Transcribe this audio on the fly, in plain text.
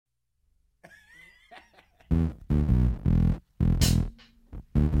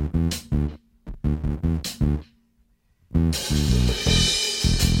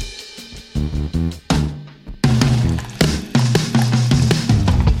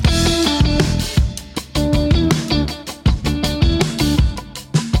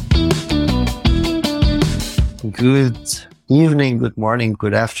Good evening, good morning,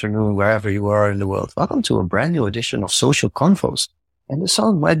 good afternoon, wherever you are in the world. Welcome to a brand new edition of Social Confoes. And the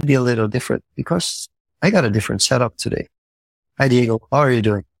sound might be a little different because I got a different setup today. Hi, Diego. How are you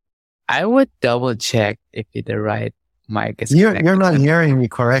doing? I would double check if the right mic is You're connected. not hearing me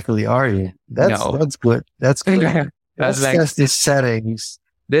correctly, are you? No. That's good. That's good. I Let's was like, test these settings.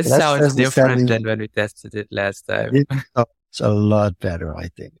 this Let's sounds test the different settings. than when we tested it last time. It's a lot better, I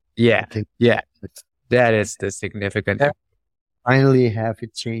think. Yeah, I think that is the significant. Yeah. Finally have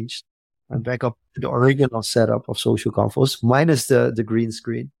it changed. I'm back up to the original setup of Social Confoes, minus the green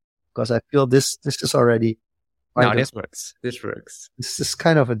screen, because I feel this is already. No, this works. This works. This is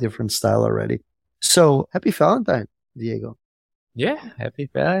kind of a different style already. So happy Valentine, Diego. Yeah, happy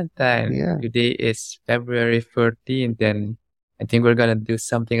Valentine. Yeah. Today is February 14th, and I think we're gonna do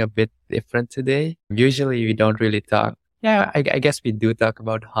something a bit different today. Usually we don't really talk. Yeah, I guess we do talk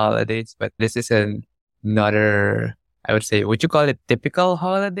about holidays, but this is another, I would say, would you call it typical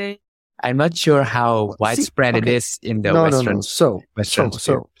holiday? I'm not sure how widespread it is in the Western. No. So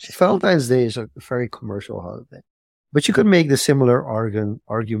Valentine's Day is a very commercial holiday, but you could make the similar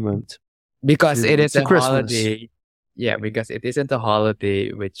argument because it is a Christmas. holiday. Yeah, because it isn't a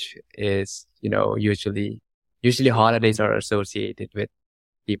holiday, which is, usually holidays are associated with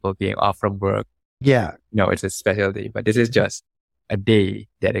people being off from work. Yeah. No, it's a special day, but this is just a day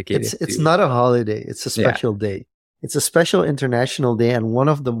dedicated. It's not a holiday. It's a special day. It's a special international day and one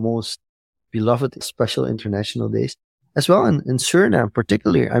of the most beloved special international days as well in Suriname,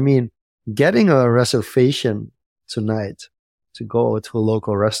 particularly. I mean, getting a reservation tonight to go to a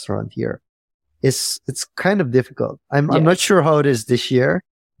local restaurant here it's kind of difficult. I'm not sure how it is this year.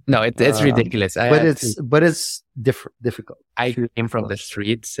 No, it's ridiculous. But it's difficult. I came from the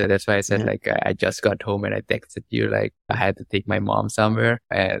streets, so that's why I said I just got home and I texted you I had to take my mom somewhere,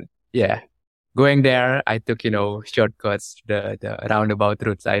 and going there I took shortcuts, the roundabout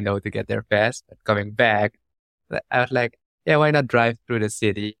routes I know to get there fast. But coming back, I was like, why not drive through the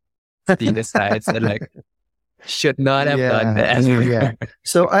city, see the sights, and should not have done that.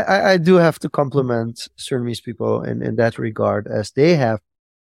 So I do have to compliment Surinamese people in that regard, as they have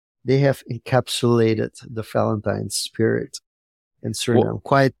encapsulated the Valentine spirit in Suriname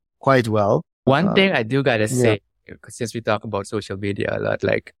quite well. One thing I do gotta say, since we talk about social media a lot,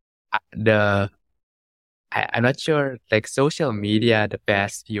 I'm not sure, social media the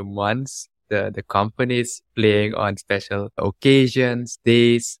past few months, the companies playing on special occasions,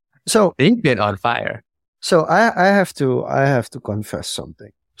 days, so they've been on fire. So I have to confess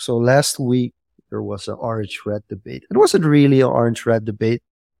something. So last week there was an orange-red debate. It wasn't really an orange-red debate.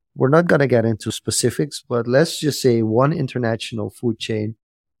 We're not going to get into specifics, but let's just say one international food chain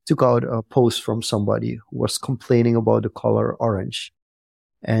took out a post from somebody who was complaining about the color orange.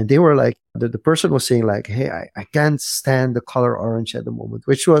 And they were like, the person was saying hey, I can't stand the color orange at the moment,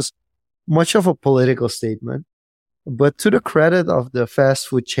 which was much of a political statement. But to the credit of the fast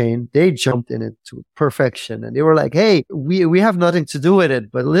food chain, they jumped in it to perfection. And they were like, hey, we have nothing to do with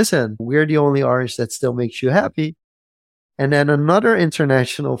it. But listen, we're the only orange that still makes you happy. And then another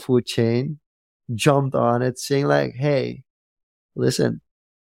international food chain jumped on it saying hey, listen,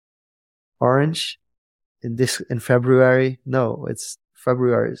 orange in February, no,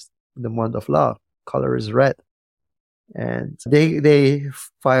 February is the month of love. Color is red. And they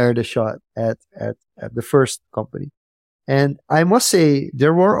fired a shot at the first company. And I must say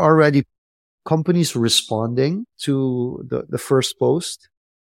there were already companies responding to the first post,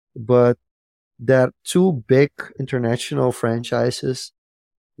 but that two big international franchises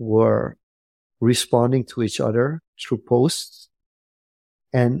were responding to each other through posts,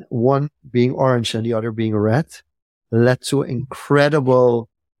 and one being orange and the other being red, led to incredible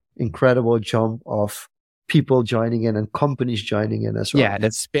jump of people joining in and companies joining in as well. Yeah, the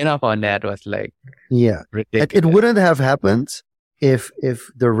spin-off on that was ridiculous. It wouldn't have happened if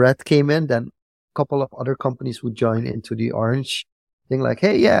the red came in, then a couple of other companies would join into the orange thing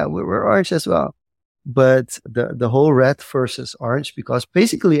hey, we're orange as well. But the whole red versus orange, because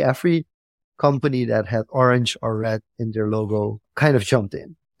basically every company that had orange or red in their logo kind of jumped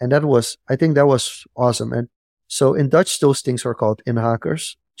in. And I think that was awesome. And so in Dutch, those things are called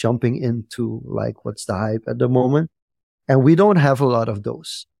inhakers, jumping into what's the hype at the moment. And we don't have a lot of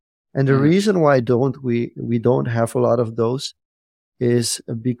those. And the reason why we don't have a lot of those is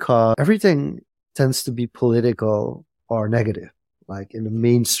because everything tends to be political or negative, in the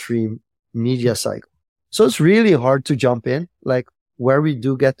mainstream media cycle. So it's really hard to jump in. Where we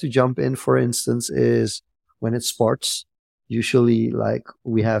do get to jump in, for instance, is when it's sports. Usually, like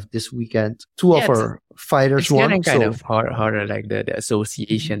we have this weekend, two Yeah, of our fighters it's won. getting kind So of harder, like the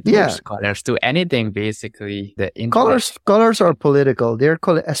association yeah, towards colors to anything, basically, the internet. colors are political.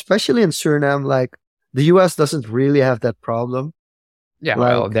 Especially in Suriname. Like the U.S. doesn't really have that problem. Yeah,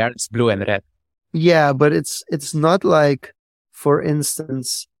 well, Like there's blue and red. yeah, but it's not like, for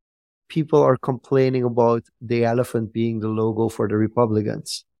instance, people are complaining about the elephant being the logo for the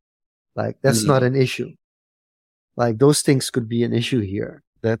Republicans. Like that's not Mm. an issue. Like those things could be an issue here.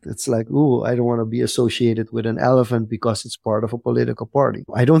 That it's like, ooh, I don't want to be associated with an elephant because it's part of a political party.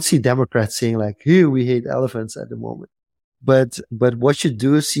 I don't see Democrats saying like, "Here we hate elephants" at the moment. But what you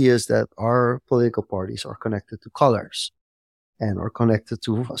do see is that our political parties are connected to colors and are connected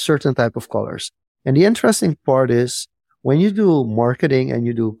to a certain type of colors. And the interesting part is when you do marketing and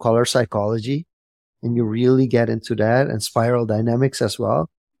you do color psychology and you really get into that, and spiral dynamics as well.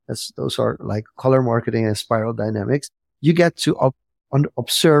 Those are like color marketing and spiral dynamics. You get to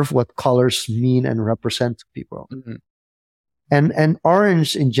observe what colors mean and represent to people. Mhm. And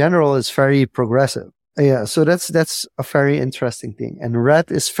orange in general is very progressive. Yeah, so that's a very interesting thing. And red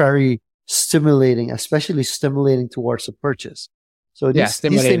is very stimulating, especially stimulating towards a purchase. So Yeah, these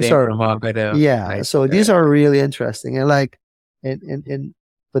things stimulating are, from a bit of yeah. like, So these are really interesting. And like, and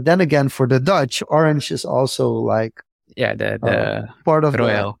but then again, for the Dutch, orange is also like yeah, the part of the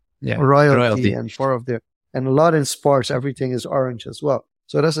royal, yeah, royalty and part of their, and a lot in sports, everything is orange as well.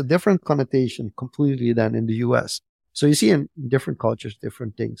 So that's a different connotation completely than in the US. So you see in different cultures,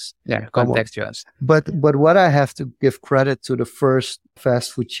 different things. Yeah, contextuals. But what I have to give credit to the first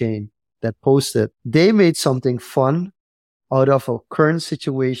fast food chain that posted, they made something fun out of a current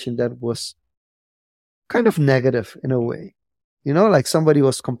situation that was kind of negative in a way. You know, like somebody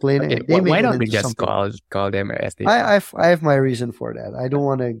was complaining. Okay, They made why it don't we into just something. call them as they I have my reason for that. I do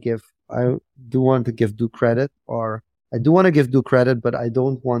want to give due credit, or I do want to give due credit, but I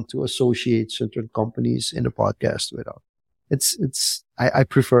don't want to associate certain companies in the podcast with it. I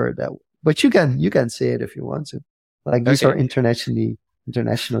prefer it that way. But you can say it if you want to. Like these are Okay.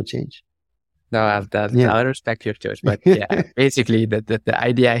 international change. No, I'll respect your choice. But yeah, basically the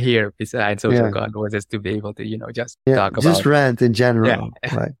idea here besides social confoes is to be able to, just talk about just rant in general.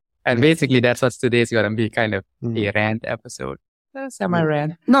 Yeah. Like, and basically that's what today's gonna be, kind of a rant episode.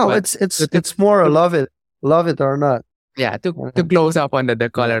 Semi-rant. No, but it's more love it or not. Yeah, to close up on the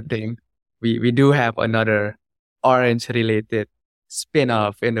color thing, we do have another orange related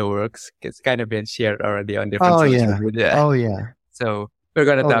spin-off in the works. It's kind of been shared already on different social media. Oh yeah. So we're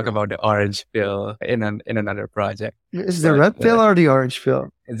gonna talk about the orange pill in another project. Is the red pill or the orange pill?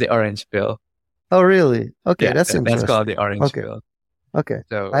 It's the orange pill. Oh really? Okay, Yeah, that's interesting. That's called the orange pill. Okay.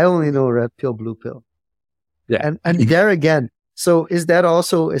 So I only know red pill, blue pill. Yeah. And there again, so is that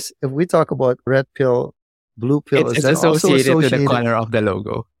also, if we talk about red pill, blue pill, it's is that associated also to the color of the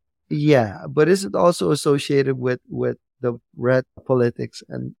logo? Yeah, but is it also associated with the red politics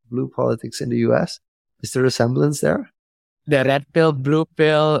and blue politics in the US? Is there a resemblance there? The red pill, blue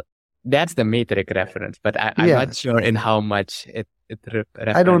pill, that's the Matrix reference, but I'm not sure in how much it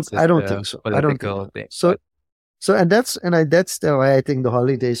references I don't think so. Political thing. So and that's the why I think the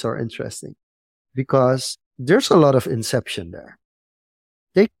holidays are interesting, because there's a lot of inception there.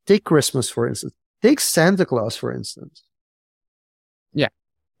 Take Christmas for instance. Take Santa Claus for instance. Yeah.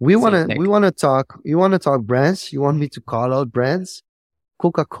 We want to talk. You want to talk brands? You want me to call out brands?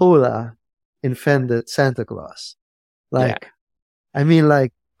 Coca-Cola invented Santa Claus. I mean,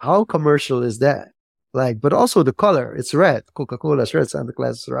 like, how commercial is that? Like, but also the color. It's red. Coca-Cola is red. Santa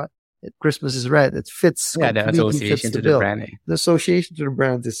Claus is red. Christmas is red. It fits. Yeah, the association to the branding. The association to the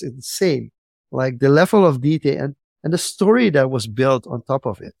brand is insane. Like the level of detail and the story that was built on top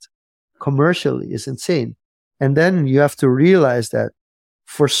of it commercially is insane. And then you have to realize that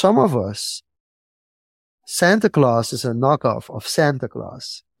for some of us, Santa Claus is a knockoff of Santa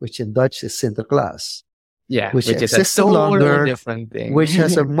Claus, which in Dutch is Sinterklaas. Yeah, which is a totally different thing. Which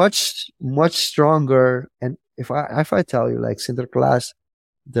has a much stronger, and if I tell you, like Sinterklaas,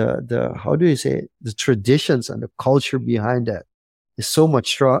 the how do you say it? The traditions and the culture behind that is so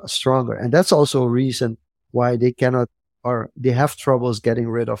much stronger, and that's also a reason why they cannot, or they have troubles getting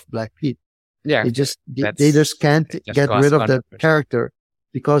rid of Black Pete. Yeah, they just can't get rid of that character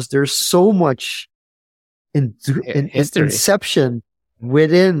because there's so much inception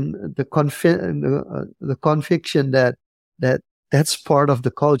within the conviction that that's part of the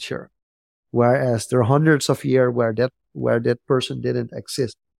culture, whereas there are hundreds of years where that person didn't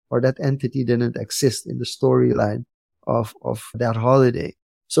exist, or that entity didn't exist in the storyline of that holiday.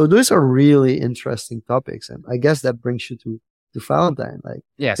 So those are really interesting topics, and I guess that brings you to to Valentine. Like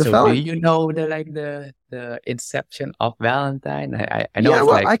Yeah. the So do Valentine. you know the inception of Valentine? I know Yeah, it's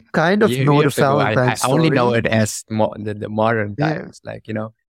well, like I kind of know the years ago. I Valentine only know story. it as the modern Yeah, times, like,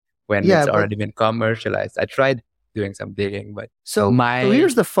 when yeah, it's but already been commercialized. I tried doing some digging, but so my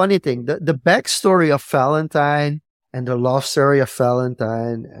here's the funny thing: the backstory of Valentine and the love story of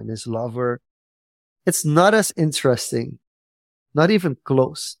Valentine and his lover. It's not as interesting, not even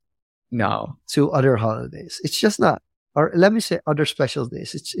close no. to other holidays. It's just not, or let me say other special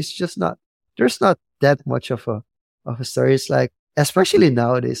days. It's just not. There's not that much of a story. It's like, especially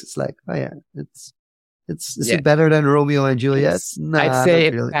nowadays, it's like, oh yeah, it's is Yeah. it better than Romeo and Juliet? I'd Nah, say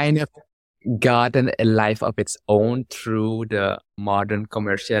not it really. kind of gotten a life of its own through the modern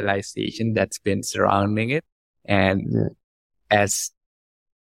commercialization that's been surrounding it. And Yeah. as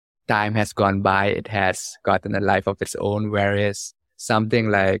time has gone by, it has gotten a life of its own. Whereas something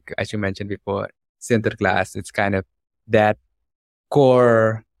like, as you mentioned before, Sinterklaas, it's kind of that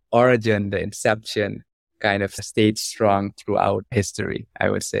core origin, the inception kind of stayed strong throughout history, I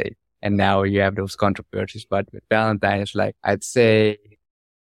would say. And now you have those controversies. But with Valentine, it's like, I'd say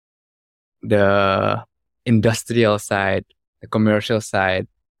the industrial side, the commercial side,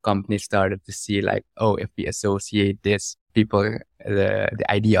 companies started to see like, oh, if we associate this, people, the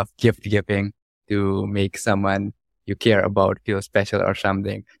idea of gift giving to make someone you care about feel special or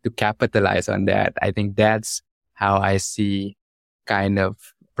something, to capitalize on that. I think that's how I see kind of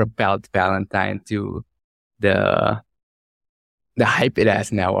propelled Valentine to the the hype it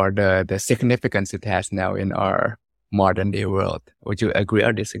has now, or the significance it has now in our modern day world. Would you agree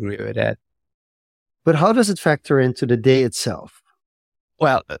or disagree with that? But how does it factor into the day itself?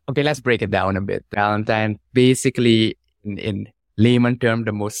 Well, okay, let's break it down a bit. Valentine, basically, in layman term,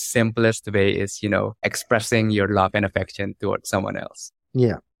 the most simplest way is, expressing your love and affection towards someone else.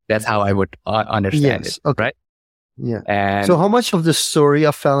 Yeah. That's how I would understand Yes. it, Okay. right? Yeah. And So how much of the story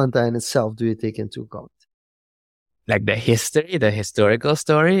of Valentine itself do you take into account? like the history, the historical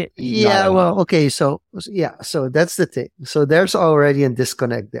story, not Yeah, a lot. well, okay, so yeah, so that's the thing. So there's already a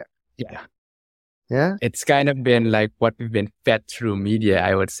disconnect there. Yeah. Yeah. It's kind of been like what we've been fed through media,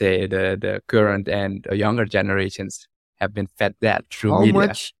 I would say. The current and younger generations have been fed that through How media.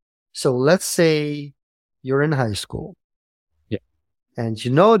 much? So let's say you're in high school. Yeah. And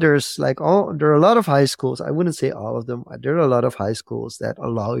there's like there are a lot of high schools. I wouldn't say all of them. There are a lot of high schools that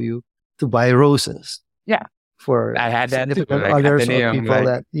allow you to buy roses. Yeah. For I had that too, significant like others or Athenaeum, people like,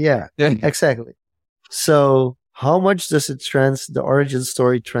 that, yeah, exactly. So how much does the origin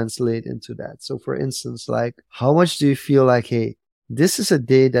story translate into that? So for instance, like how much do you feel like, hey, this is a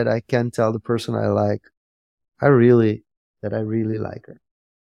day that I can tell the person I like, I really like her.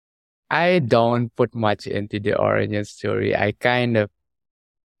 I don't put much into the origin story. I kind of,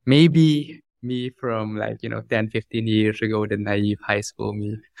 maybe me from like, 10, 15 years ago, the naive high school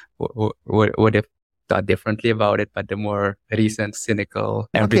me would have thought differently about it, but the more recent, cynical,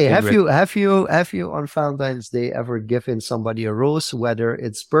 Okay, everything with, have you on Valentine's Day ever given somebody a rose, whether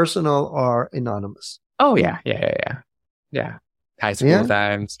it's personal or anonymous? oh yeah. High school Yeah.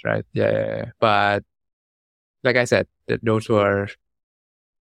 times, right? Yeah. But like I said, those were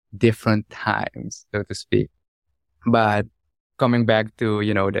different times, so to speak. But coming back to,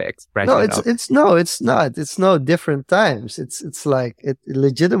 the expression No, of, it's not. It's no different times. It's like it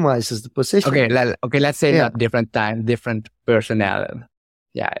legitimizes the position. okay, let's say Yeah. not different time, different personality.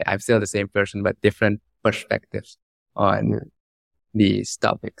 Yeah, I'm still the same person, but different perspectives on Yeah. these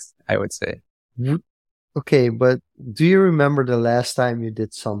topics, I would say. Okay, but do you remember the last time you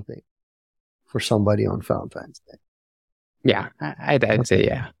did something for somebody on Valentine's Day? Yeah, I'd say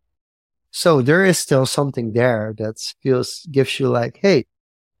yeah. So there is still something there that gives you like, hey,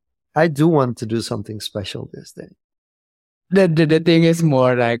 I do want to do something special this day. The thing is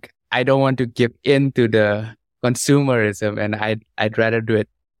more like, I don't want to give in to the consumerism, and I'd rather do it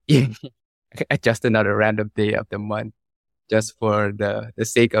just another random day of the month, just for the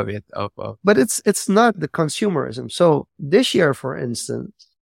sake of it. But it's not the consumerism. So this year, for instance,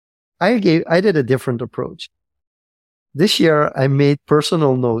 I did a different approach. This year, I made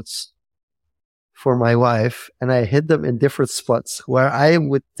personal notes for my wife, and I hid them in different spots where I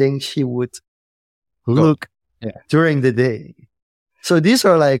would think she would look during the day. So these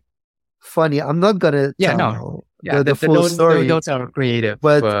are like funny. I'm not gonna tell the full story. Those are creative,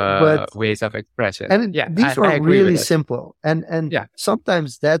 but ways of expression. And these are really simple. And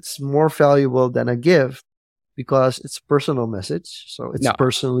sometimes that's more valuable than a gift because it's a personal message. So it's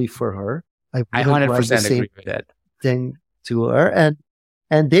personally for her. I 100% agree with that thing to her.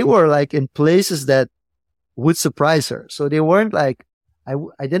 And they were like in places that would surprise her. So they weren't like,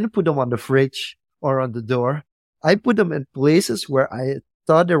 I didn't put them on the fridge or on the door. I put them in places where I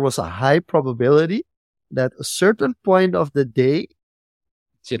thought there was a high probability that a certain point of the day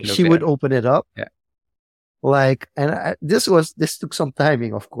Should look she would there. open it up. Yeah. Like, and this took some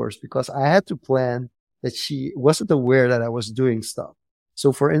timing, of course, because I had to plan that she wasn't aware that I was doing stuff.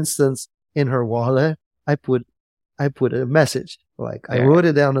 So for instance, in her wallet, I put a message. Like I Yeah. wrote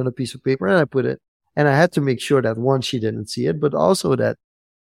it down on a piece of paper and I put it, and I had to make sure that one, she didn't see it, but also that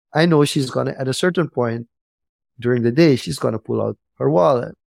I know she's gonna, at a certain point during the day, she's gonna pull out her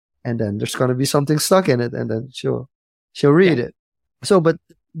wallet, and then there's gonna be something stuck in it, and then she'll read Yeah. it. So, but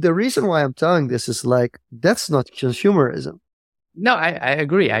the reason why I'm telling this is like, that's not consumerism. No, I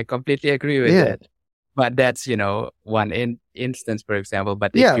agree. I completely agree with Yeah. that. But that's, one instance, for example.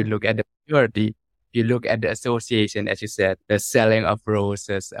 But if Yeah. you look at the purity, you look at the association, as you said, the selling of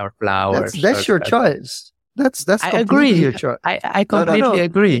roses or flowers. That's your choice. That's I completely agree. your choice. I No, no, completely no.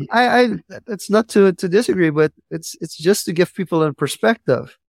 agree. It's not to disagree, but it's just to give people a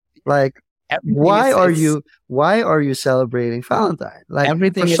perspective. Like, Everything why are you celebrating Valentine? Like,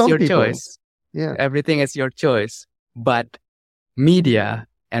 everything for is some your people, choice. yeah, Everything is your choice. But media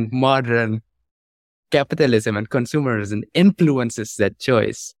and modern capitalism and consumerism influences that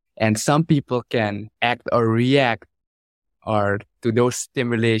choice. And some people can act or react or to those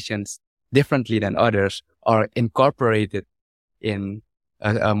stimulations differently than others, or incorporate it in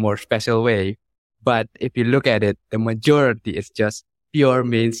a more special way. But if you look at it, the majority is just pure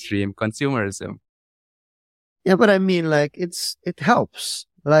mainstream consumerism. yeah. But I mean, like, it helps.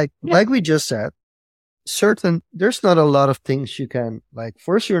 Like we just said, there's not a lot of things you can, like,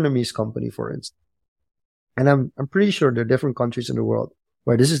 for a Surinamese company, for instance. And I'm pretty sure there are different countries in the world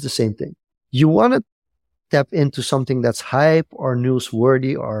where this is the same thing. You want to tap into something that's hype or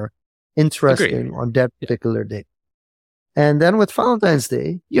newsworthy or interesting Agree. on that particular day. And then with Valentine's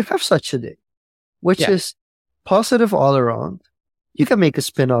Day, you have such a day, which Yeah. is positive all around. You can make a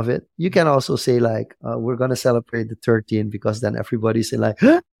spin of it. You can also say like, we're going to celebrate the 13th, because then everybody's saying like,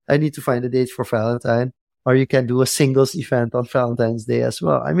 huh? I need to find a date for Valentine. Or you can do a singles event on Valentine's Day as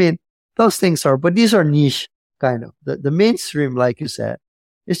well. I mean, those things are, but these are niche kind of. The mainstream, like you said,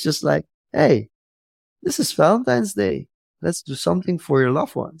 is just like, hey, this is Valentine's Day. Let's do something for your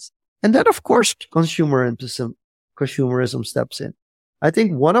loved ones. And then, of course, consumerism steps in. I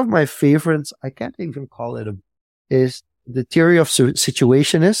think one of my favorites, I can't even call it is The Theory of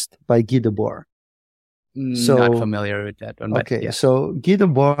Situationist by Guy Debord. Not familiar with that one. But Okay, yeah. so Guy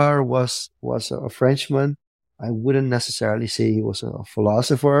Debord was a Frenchman. I wouldn't necessarily say he was a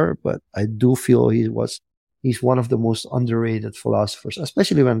philosopher, but I do feel he's one of the most underrated philosophers,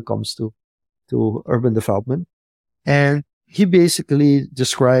 especially when it comes to urban development. And he basically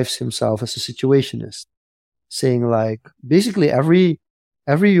describes himself as a situationist, saying like, basically every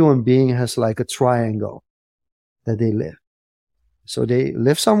human being has like a triangle that they live. So they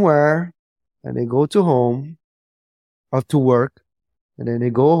live somewhere and they go to home or to work, and then they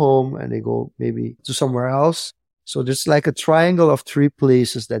go home and they go maybe to somewhere else. So there's like a triangle of 3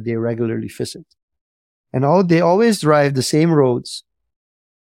 places that they regularly visit. And they always drive the same roads.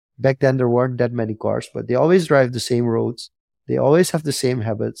 Back then there weren't that many cars, but they always drive the same roads. They always have the same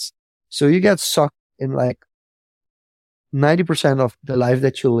habits. So you get sucked in like 90% of the life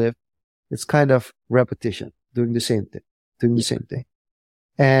that you live. It's kind of repetition, doing the same thing.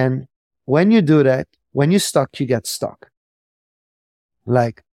 And when you do that, when you're stuck, you get stuck.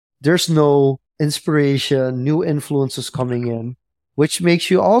 Like, there's no inspiration, new influences coming in, which makes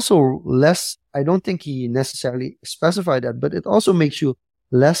you also less, I don't think he necessarily specified that, but it also makes you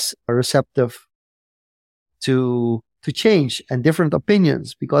less receptive to change and different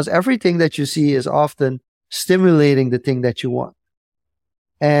opinions, because everything that you see is often stimulating the thing that you want.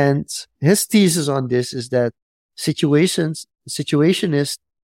 And his thesis on this is that situationists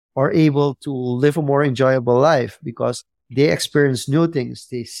are able to live a more enjoyable life because they experience new things.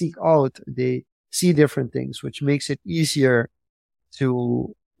 They seek out, they see different things, which makes it easier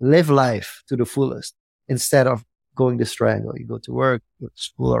to live life to the fullest instead of going this triangle. You go to work, go to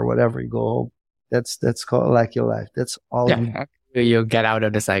school or whatever, you go home. That's called like your life. That's all. Yeah. You get out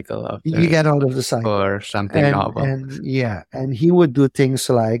of the cycle of you get out of the cycle or something novel. And he would do things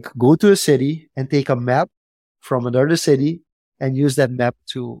like go to a city and take a map from another city and use that map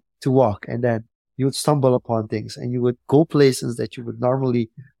to walk, and then you would stumble upon things and you would go places that you would normally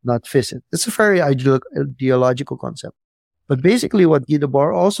not visit. It's a very ideological concept. But basically what Guy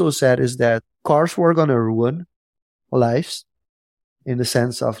Debord also said is that cars were going to ruin lives, in the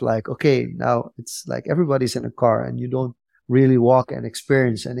sense of like, okay, now it's like everybody's in a car and you don't really walk and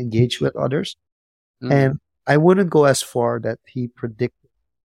experience and engage with others. And I wouldn't go as far that he predicted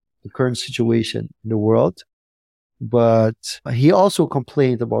the current situation in the world, but he also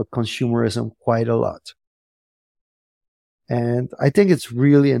complained about consumerism quite a lot. And I think it's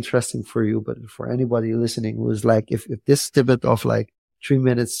really interesting for you, but for anybody listening who's like, if this snippet of like 3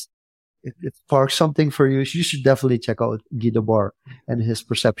 minutes, it sparks something for you, you should definitely check out Guy Debord and his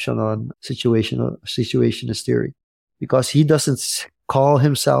perception on situationist theory, because he doesn't call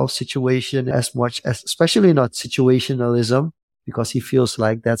himself situation as much as, especially not situationalism, because he feels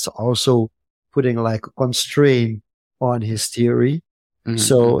like that's also putting like a constraint on his theory.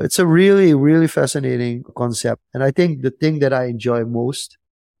 So it's a really, really fascinating concept. And I think the thing that I enjoy most,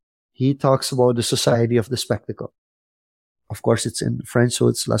 he talks about the society of the spectacle. Of course, it's in French, so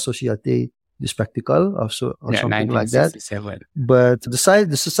it's La Société du Spectacle, or something like that. But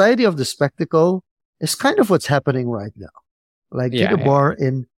the society of the spectacle is kind of what's happening right now. Like Guy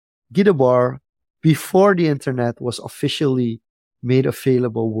Debord, before the internet was officially made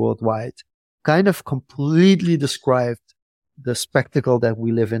available worldwide, kind of completely described the spectacle that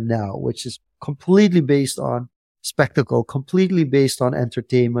we live in now, which is completely based on spectacle, completely based on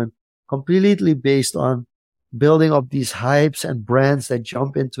entertainment, completely based on building up these hypes and brands that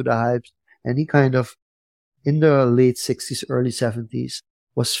jump into the hypes. And he kind of, in the late 60s, early 70s,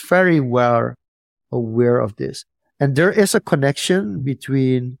 was very well aware of this. And there is a connection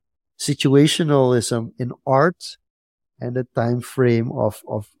between situationalism in art and the time frame of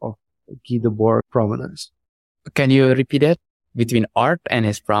Guy Debord prominence. Can you repeat that? Between art and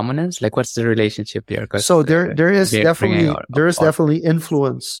his prominence? Like, what's the relationship there? So there is definitely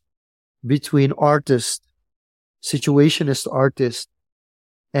influence between artists, situationist artists,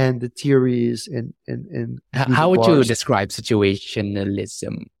 and the theories in how would you describe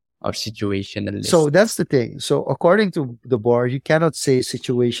situationalism or situationalism? So that's the thing. So according to Debord, you cannot say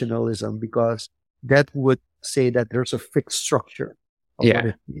situationalism, because that would say that there's a fixed structure of what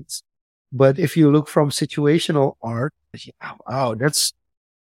it means. But if you look from situational art, wow, that's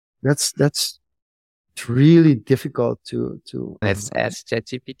really difficult to. Let's ask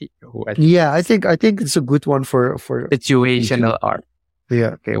ChatGPT. Yeah, I think it's a good one for situational art.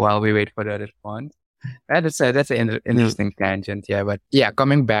 Yeah. Okay. While we wait for the response, that's an interesting tangent. Yeah, but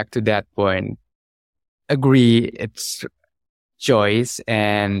coming back to that point, agree. It's choice,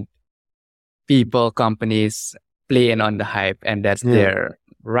 and people, companies playing on the hype, and that's their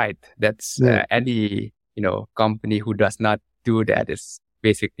right. That's any company who does not do that is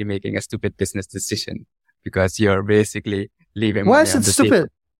basically making a stupid business decision, because you're basically leaving. Why is it stupid?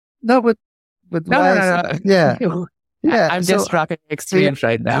 No, but no. Yeah. Yeah, I'm just rocking extremes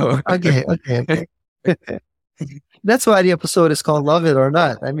right now. Okay. That's why the episode is called "Love It or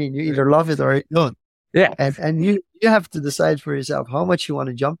Not." I mean, you either love it or you don't. Yeah, and you have to decide for yourself how much you want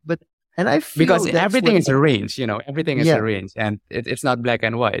to jump. And I feel because everything is arranged. Everything is arranged, and it's not black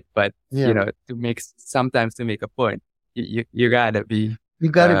and white. But sometimes to make a point, you gotta be. You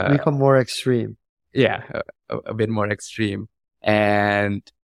gotta become more extreme. Yeah, a bit more extreme. And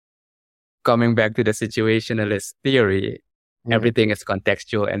coming back to the situationalist theory, everything is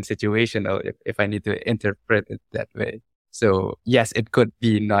contextual and situational, if I need to interpret it that way. So yes, it could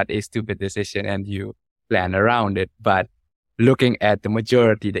be not a stupid decision and you plan around it, but looking at the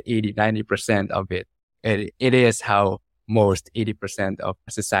majority, the 80-90% of it is how most 80% of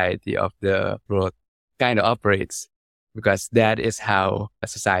society of the world kind of operates, because that is how a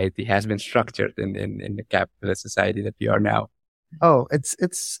society has been structured in the capitalist society that we are now. Oh,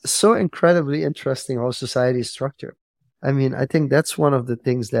 it's so incredibly interesting how society is structured. I mean, I think that's one of the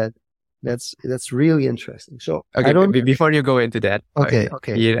things that's really interesting. So before you go into that, okay.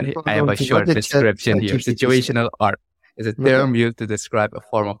 I have a short description here. Situational art is a term used to describe a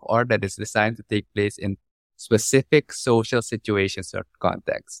form of art that is designed to take place in specific social situations or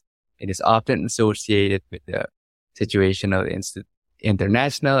contexts. It is often associated with the Situational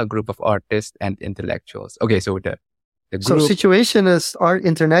International, a group of artists and intellectuals. Okay, so the group, so Situationist Art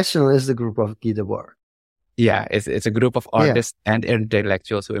International is the group of Guy Debord. Yeah, it's a group of artists and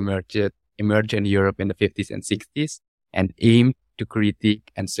intellectuals who emerged in Europe in the 50s and 60s and aimed to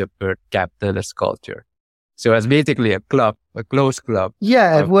critique and subvert capitalist culture. So it's basically a closed club.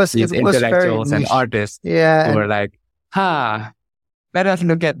 Yeah, it was intellectuals very and artists who were like, let us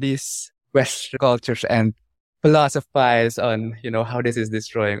look at these Western cultures and philosophize on, how this is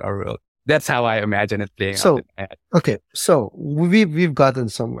destroying our world. That's how I imagine it playing out. Okay, so we've gotten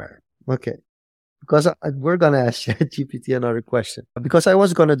somewhere. Okay, because we're gonna ask ChatGPT another question. Because I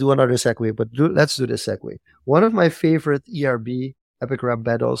was gonna do another segue, but let's do this segue. One of my favorite ERB, epic rap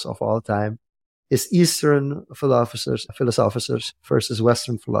battles of all time, is Eastern philosophers versus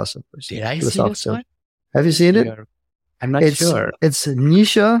Western philosophers. Did I see this one? Have you seen it? I'm not sure. It's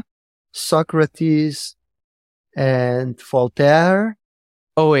Nietzsche, Socrates, and Voltaire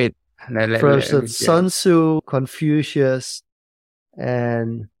Oh wait, let me versus guess. Sun Tzu, Confucius,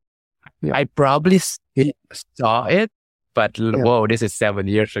 and yeah, I probably saw it, but yeah, whoa, this is 7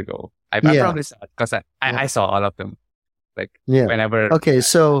 years ago. I yeah, probably saw it because I yeah, saw all of them. Like yeah. whenever. Okay,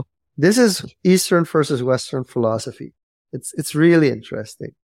 so this is Eastern versus Western philosophy. It's really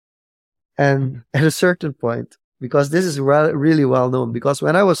interesting. And at a certain point, because this is really well known, because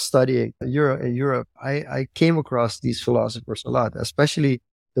when I was studying Europe, I came across these philosophers a lot, especially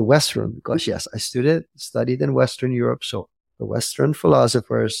the Western, because yes, I studied in Western Europe. So the Western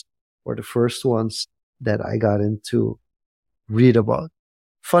philosophers were the first ones that I got into read about.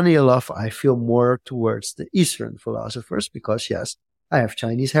 Funny enough, I feel more towards the Eastern philosophers because yes, I have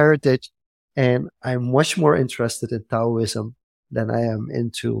Chinese heritage and I'm much more interested in Taoism than I am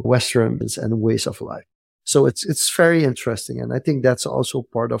into Westerns and ways of life. So it's very interesting. And I think that's also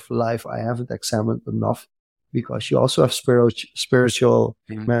part of life I haven't examined enough because you also have spiritual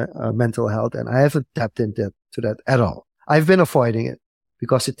mental health. And I haven't tapped into that at all. I've been avoiding it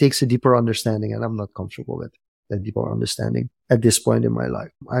because it takes a deeper understanding and I'm not comfortable with that deeper understanding at this point in my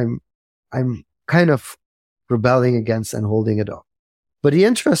life. I'm kind of rebelling against and holding it up. But the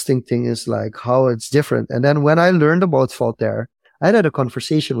interesting thing is like how it's different. And then when I learned about Voltaire, I had a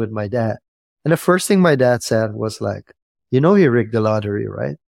conversation with my dad. And the first thing my dad said was like, you know, he rigged the lottery,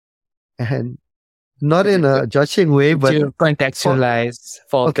 right? And not in a judging way, but to contextualize okay.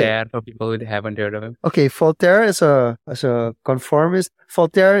 Voltaire for people who haven't heard of him. Okay, Voltaire is a conformist.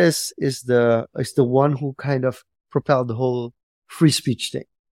 Voltaire is the one who kind of propelled the whole free speech thing.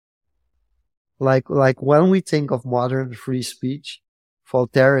 Like when we think of modern free speech,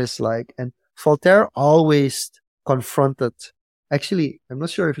 Voltaire is like, and Voltaire always confronted. Actually, I'm not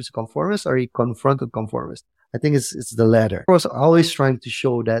sure if it's a conformist or he confronted conformist. I think it's the latter. He was always trying to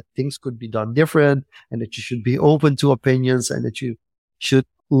show that things could be done different and that you should be open to opinions and that you should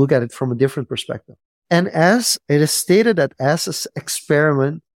look at it from a different perspective. And as it is stated that as an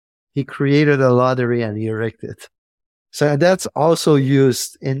experiment, he created a lottery and he rigged it. So that's also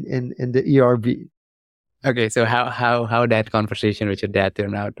used in the ERB. Okay, so how that conversation with your dad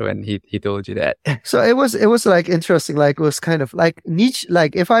turned out when he told you that? So it was like interesting. Like it was kind of like Nietzsche.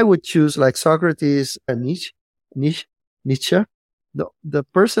 Like if I would choose like Socrates and Nietzsche, the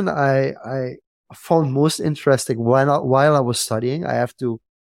person I found most interesting while I was studying, I have to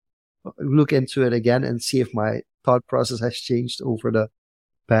look into it again and see if my thought process has changed over the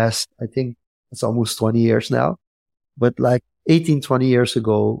past. I think it's almost 20 years now, but like 18, 20 years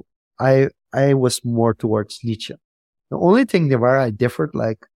ago, I was more towards Nietzsche. The only thing where I differed,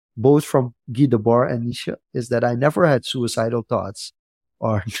 like both from Guy Debord and Nietzsche, is that I never had suicidal thoughts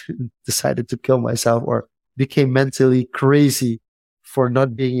or decided to kill myself or became mentally crazy for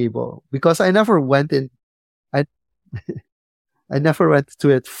not being able, because I never went in, I, I never went to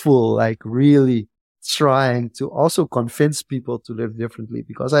it full, like really trying to also convince people to live differently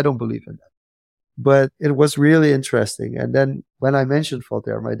because I don't believe in that. But it was really interesting. And then when I mentioned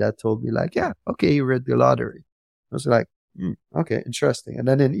Voltaire, my dad told me like, yeah, okay, you read the lottery. I was like, okay, interesting. And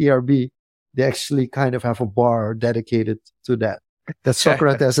then in ERB, they actually kind of have a bar dedicated to that. That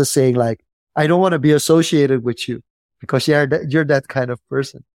Socrates is saying like, I don't want to be associated with you because you're that kind of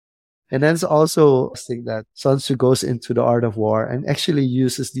person. And then it's also interesting that Sun Tzu goes into the art of war and actually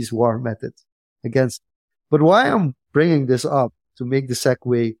uses these war methods against. But why I'm bringing this up to make the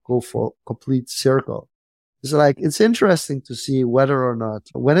segue go for complete circle. It's like, it's interesting to see whether or not,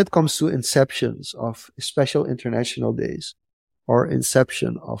 when it comes to inceptions of special international days or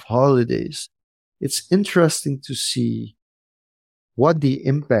inception of holidays, it's interesting to see what the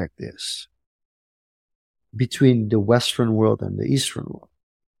impact is between the Western world and the Eastern world.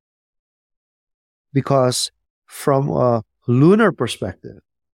 Because from a lunar perspective,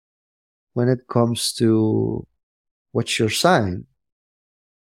 when it comes to what's your sign?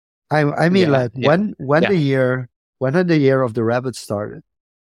 I mean, like when the year of the rabbit started,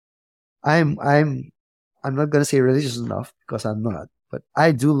 I'm not gonna say religious enough because I'm not, but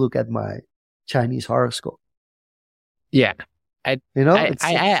I do look at my Chinese horoscope. Yeah, I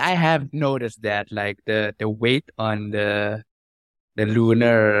have noticed that like the weight on the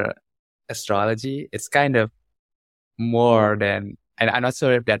lunar astrology, it's kind of more than, and I'm not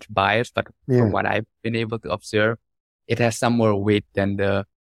sure if that's biased, but from what I've been able to observe, it has some more weight than the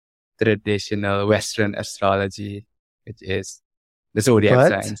traditional Western astrology, which is the zodiac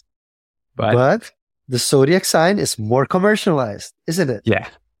signs. But the zodiac sign is more commercialized, isn't it? Yeah,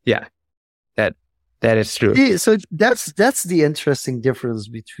 that is true. So that's the interesting difference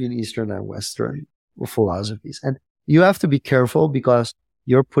between Eastern and Western philosophies, and you have to be careful because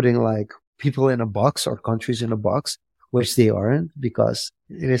you're putting like people in a box or countries in a box, which they aren't, because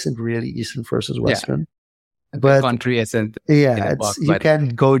it isn't really Eastern versus Western. The But country isn't yeah, in a it's box, you but can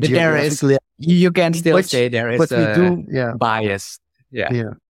go there is, geographically. you can still Which, say there is but we a do, yeah, bias. Yeah.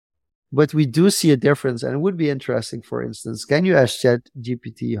 yeah. But we do see a difference, and it would be interesting. For instance, can you ask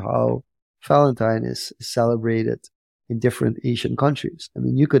ChatGPT how Valentine is celebrated in different Asian countries? I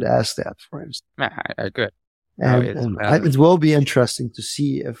mean, you could ask that, for instance. Yeah, I could. And, it's it will be interesting to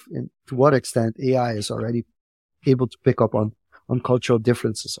see to what extent AI is already able to pick up on cultural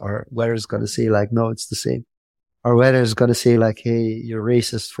differences, or whether it's going to say like, no, it's the same, or whether it's going to say like, hey, you're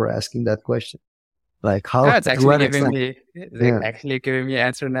racist for asking that question. Like how? No, it's To actually what giving extent? me, it's Yeah. actually giving me an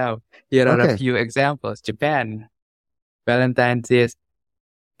answer now. Here are a Okay. few examples. Japan, Valentine's Day is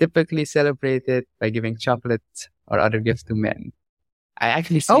typically celebrated by giving chocolates or other gifts to men. I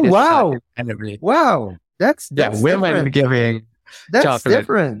actually see Oh this wow, randomly. wow, that's Women different. giving That's chocolate,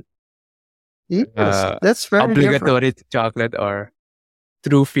 different. Yes, that's very different. obligatory chocolate or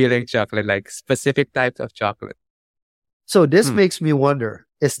true feeling chocolate, like specific types of chocolate. So this makes me wonder,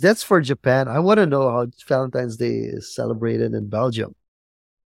 is that's for Japan? I want to know how Valentine's Day is celebrated in Belgium.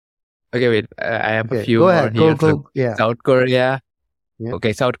 Okay, wait. I have a Okay, few go more ahead. here. Go. Yeah. South Korea. Yeah.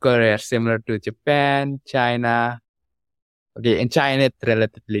 Okay, South Korea is similar to Japan, China. Okay, in China, it's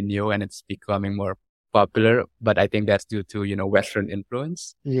relatively new and it's becoming more popular, but I think that's due to, Western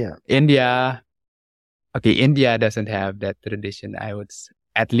influence. Yeah. India doesn't have that tradition,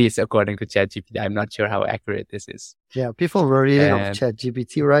 at least according to ChatGPT. I'm not sure how accurate this is. Yeah, people were reading of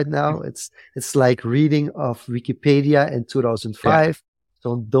ChatGPT right now. It's like reading of Wikipedia in 2005. Yeah.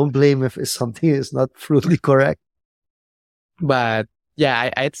 So don't blame if something is not fully correct. But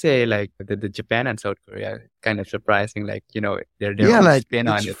yeah, I'd say like the Japan and South Korea kind of surprising. Like they're like spin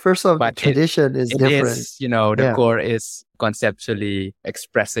on it. First off, but tradition is different. It is, the core is conceptually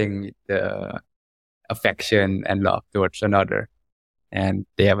expressing the affection and love towards another, and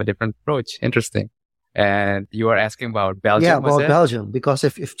they have a different approach. Interesting. And you are asking about Belgium? Yeah, about Belgium, because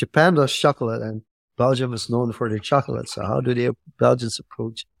if Japan does chocolate and Belgium is known for their chocolate, so how do the Belgians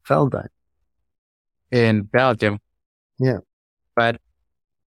approach Valentine? In Belgium, yeah. But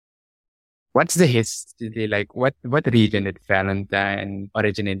what's the history? Like, what region did Valentine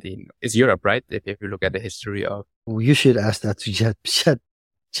originate in? It's Europe, right? If you look at the history of, you should ask that to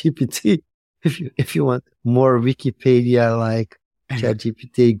ChatGPT if you want more Wikipedia like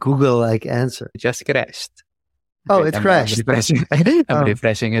ChatGPT, Google like answer. It just crashed. Oh, it crashed. I'm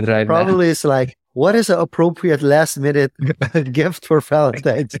refreshing it right now. Probably it's like, what is an appropriate last minute gift for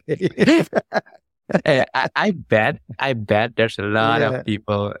Valentine's Day? I bet there's a lot of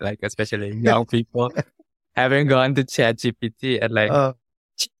people, like especially young people, having gone to ChatGPT and like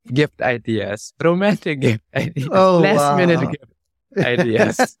gift ideas, romantic gift ideas, last minute gift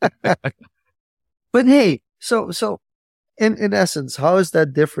ideas. But hey, so in essence, how is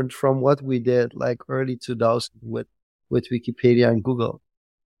that different from what we did like early 2000 with Wikipedia and Google?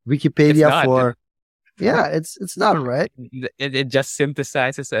 Wikipedia for it's not right. It just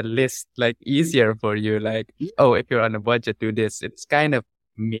synthesizes a list like easier for you. Like, oh, if you're on a budget, do this. It's kind of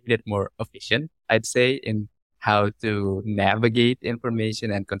made it more efficient, I'd say, in how to navigate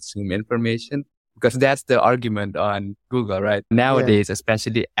information and consume information. Because that's the argument on Google, right? Nowadays,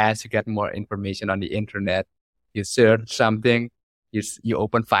 especially as you get more information on the internet, you search something, you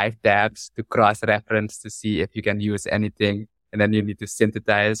open 5 tabs to cross-reference to see if you can use anything. And then you need to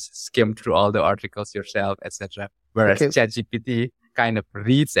synthesize, skim through all the articles yourself, etc. Whereas ChatGPT kind of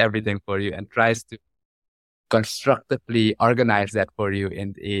reads everything for you and tries to constructively organize that for you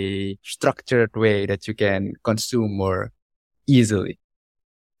in a structured way that you can consume more easily.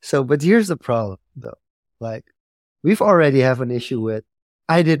 So, but here's the problem though. Like, we've already have an issue with,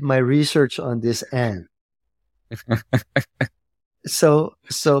 I did my research on this and. So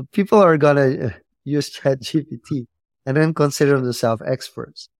people are gonna use ChatGPT and then consider themselves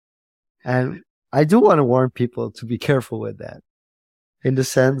experts. And I do want to warn people to be careful with that, in the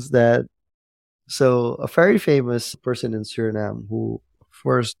sense that, so a very famous person in Suriname who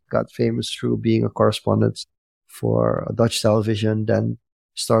first got famous through being a correspondent for a Dutch television, then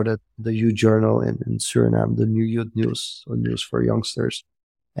started the Youth Journal in Suriname, the New Youth News, or news for youngsters,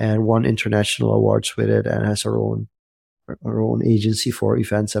 and won international awards with it, and has her own agency for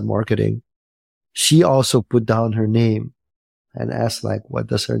events and marketing. She also put down her name and asked, like, what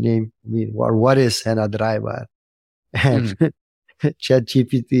does her name mean? Or what is Hena Draibar? And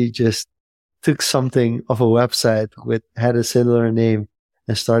ChatGPT just took something of a website had a similar name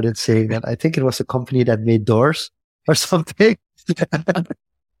and started saying that I think it was a company that made doors or something.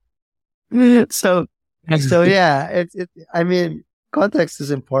 So yeah, I mean, context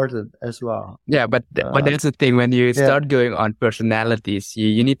is important as well. Yeah, but that's the thing. When you yeah. start going on personalities,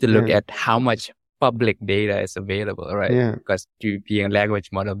 you need to look Yeah. at how much public data is available, right? Yeah. Because to be a language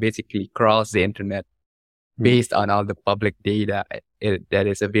model basically crawls the internet Hmm. based on all the public data that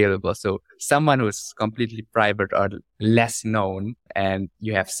is available. So someone who's completely private or less known, and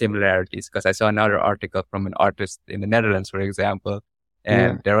you have similarities. Because I saw another article from an artist in the Netherlands, for example,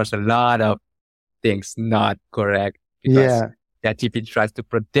 and Yeah. there was a lot of things not correct because Yeah. ChatGPT tries to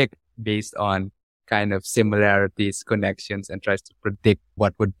predict based on kind of similarities, connections, and tries to predict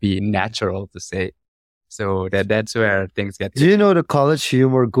what would be natural to say. So that's where things get. Do you know the college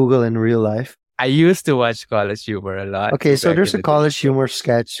humor Google in real life? I used to watch College Humor a lot. Okay, so back there's in a the day. college humor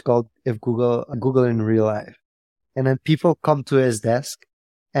sketch called "If Google in Real Life," and then people come to his desk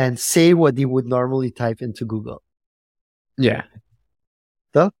and say what he would normally type into Google. Yeah.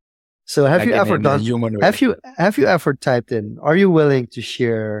 So have Like you ever in a done? human way. Have you ever typed in? Are you willing to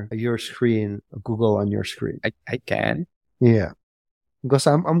share your screen, Google on your screen? I can. Yeah, because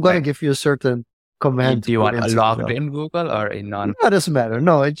I'm gonna Like, give you a certain command. Do you to want put a into logged Google. in Google or a non? No, it doesn't matter.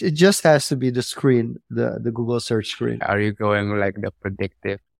 No, it just has to be the screen, the Google search screen. Are you going like the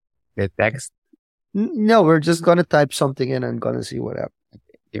predictive, the text? No, we're just gonna type something in and gonna see what happens.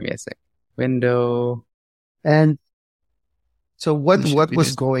 Okay, give me a sec. Window. And so what Should be was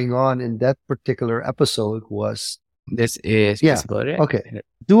this. going on in that particular episode was This is Yeah, visible, right? okay.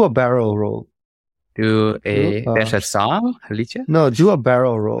 Do a barrel roll. There's a song, Alicia? No, do a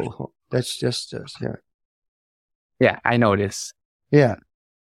barrel roll. That's just yeah. Yeah, I know this. Yeah.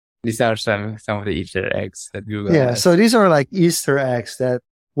 These are some of the Easter eggs that Google Yeah. has. So these are like Easter eggs that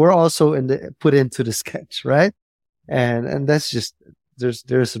were also put into the sketch, right? And that's just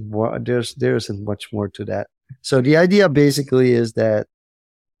there isn't much more to that. So the idea basically is that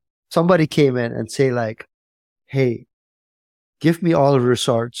somebody came in and say like, hey, give me all the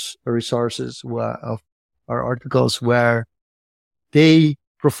resources of our articles where they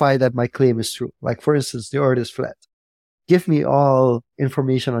provide that my claim is true. Like for instance, the earth is flat. Give me all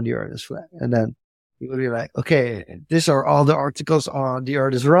information on the earth is flat. And then you will be like, okay, these are all the articles on the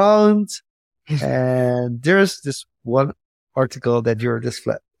earth is round. And there's this one article that the earth is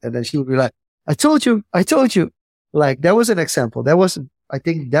flat. And then she will be like, I told you. Like that was an example. I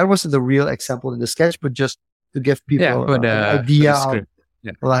think that wasn't the real example in the sketch, but just to give people an idea of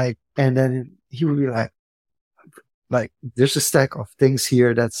like, and then he will be like, there's a stack of things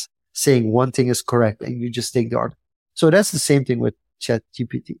here that's saying one thing is correct and you just take the article. So that's the same thing with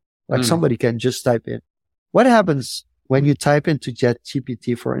ChatGPT. Like somebody can just type in. What happens when you type into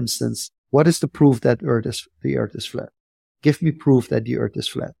ChatGPT, for instance, what is the proof that the earth is flat? Give me proof that the earth is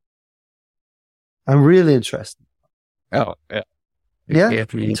flat. I'm really interested. Oh, yeah. Yeah.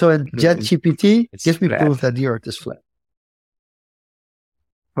 So in ChatGPT, give me proof that the earth is flat.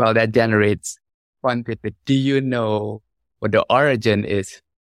 Well, that generates quantity. Do you know what the origin is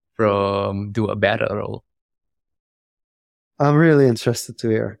from Do a Battle Roll? I'm really interested to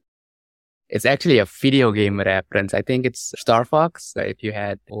hear. It's actually a video game reference. I think it's Star Fox. So if you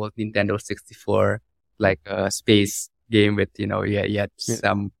had old Nintendo 64, like a space game with, you had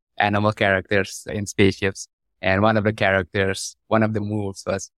some animal characters in spaceships. And one of the characters, one of the moves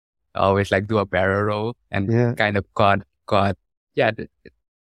was always like do a barrel roll and kind of caught. Yeah, it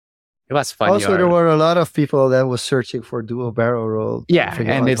was funny. Also, there were a lot of people that was searching for do a barrel roll. Yeah,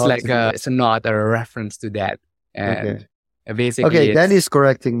 and it's like it's not a reference to that. And basically, okay, Danny's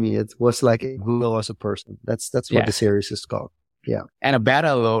correcting me. It was like Google was a person. That's what the series is called. Yeah, and a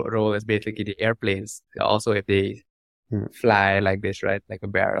barrel roll is basically the airplanes. Also, if they fly like this, right, like a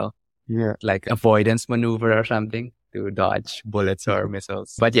barrel. Yeah, like avoidance maneuver or something to dodge bullets or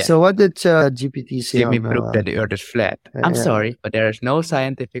missiles. But yeah. So what did GPT say? Give me proof that the earth is flat. I'm sorry, but there is no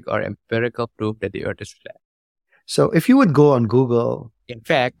scientific or empirical proof that the earth is flat. So if you would go on Google. In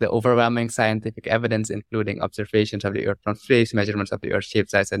fact, the overwhelming scientific evidence, including observations of the earth from space, measurements of the earth's shape,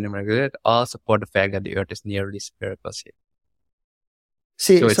 size, and numerical, all support the fact that the earth is nearly spherical shape.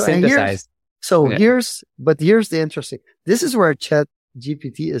 See, so it's synthesized. Here's the interesting. This is where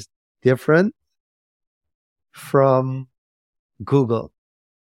ChatGPT is different from Google.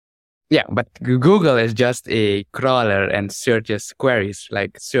 Yeah, but Google is just a crawler and searches queries,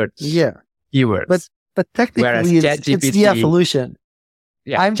 like search keywords. But technically it's the evolution.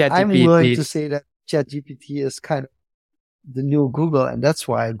 Yeah, I'm willing to say that ChatGPT is kind of the new Google, and that's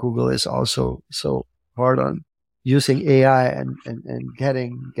why Google is also so hard on using AI and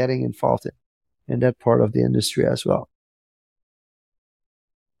getting involved in that part of the industry as well.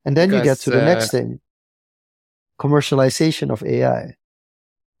 And then you get to the next thing, commercialization of AI.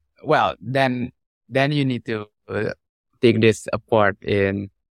 Well, then you need to take this apart in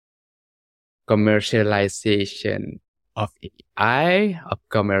commercialization of AI, of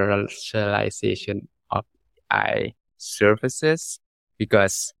commercialization of AI services,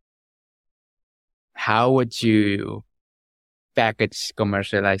 because how would you package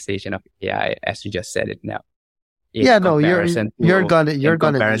commercialization of AI as you just said it now in Yeah, no, comparison you're to gonna in need,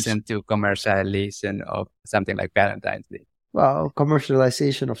 comparison to commercialization of something like Valentine's Day? well,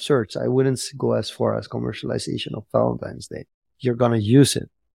 commercialization of search. I wouldn't go as far as commercialization of Valentine's Day. You're gonna use it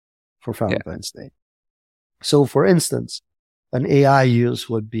for Yeah. Valentine's Day. So, for instance, an AI use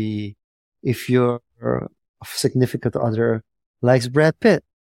would be if your significant other likes Brad Pitt,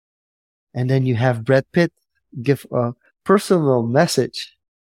 and then you have Brad Pitt give a personal message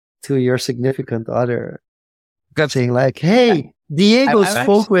to your significant other, Because saying like, "Hey, Diego I'm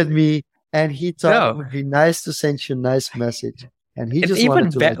spoke actually with me, and he thought it no, would be nice to send you a nice message, and he it's just wanted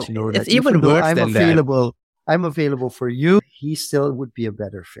even to better. let you know It's that even even though worse than that. I'm available for you, he still would be a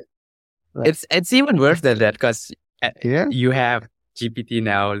better fit." Like, It's even worse than that because yeah, you have GPT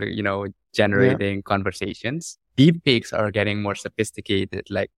now, yeah. generating conversations. Deepfakes are getting more sophisticated,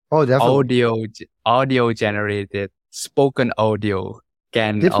 like Oh, definitely. audio generated spoken audio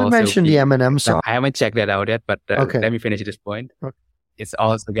can Did we also mention the be. Eminem Now, song? I haven't checked that out yet, but Okay. let me finish this point. Okay. It's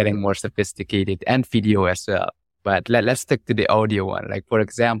also getting more sophisticated and video as well. But let's stick to the audio one. Like, for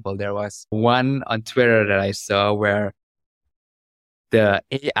example, there was one on Twitter that I saw where the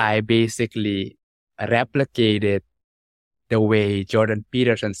AI basically replicated the way Jordan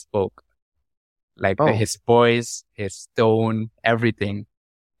Peterson spoke, like Oh, his voice, his tone, everything.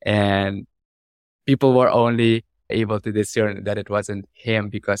 And people were only able to discern that it wasn't him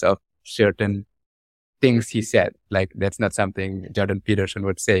because of certain things he said. Like, that's not something Jordan Peterson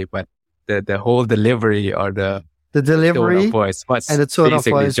would say, but the whole delivery or the the tone of delivery voice was and the tone of basically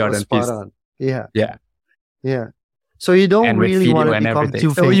voice was Jordan spot Peterson. on. Yeah, Yeah. yeah. So you don't And with really want video to and become everything.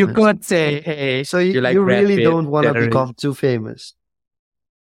 too So you famous. could say, hey, So you like you Brad really Pitt, don't want to generate. become too famous,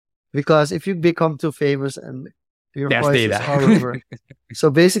 because if you become too famous and your There's voice is data. all over, so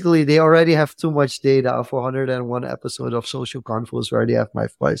basically they already have too much data of 101 episode of Social Confoes where they have my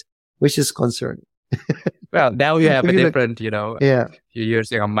voice, which is concerning. Well, now you have If a you look, different, yeah, you're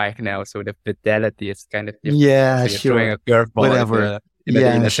using a mic now, so the fidelity is kind of different. yeah, So you're throwing sure, a curveball whatever, in the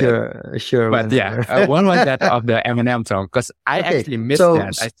yeah, data set. sure, But yeah, whatever. one was that of the Eminem song, because I Okay, actually missed so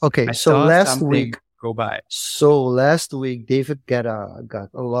that. okay, I so saw last something week, go by. David Guetta got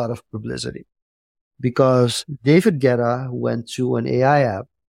a lot of publicity because David Guetta went to an AI app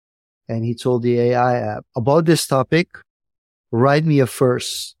and he told the AI app about this topic, write me a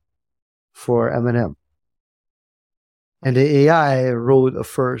verse for Eminem. And the AI wrote a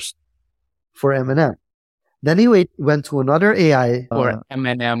verse for Eminem. Then he went to another AI, For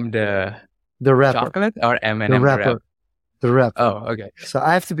Eminem, the rapper, chocolate, or the Eminem rap? rapper, the rapper. Oh, okay. So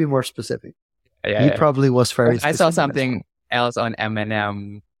I have to be more specific. Yeah, He yeah. probably was very I saw specific. something else on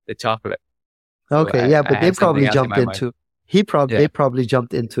Eminem, the chocolate. So Okay, yeah, I but they had something probably else in jumped my mind. into Yeah. they probably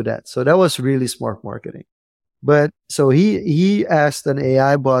jumped into that. So that was really smart marketing. But so he asked an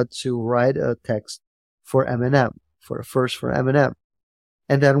AI bot to write a text for Eminem, for a verse for Eminem.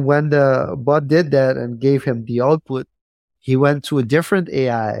 And then when the bot did that and gave him the output, he went to a different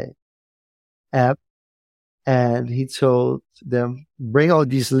AI app and he told them, bring out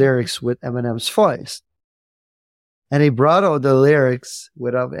these lyrics with Eminem's voice. And he brought out the lyrics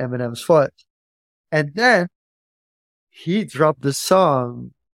without Eminem's voice. And then he dropped the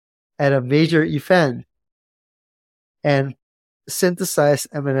song at a major event and synthesized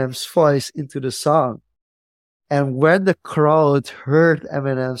Eminem's voice into the song. And when the crowd heard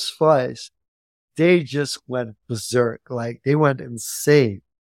Eminem's voice, they just went berserk. Like they went insane.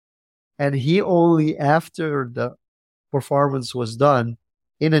 And he only, after the performance was done,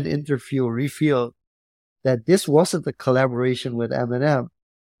 in an interview, revealed that this wasn't a collaboration with Eminem,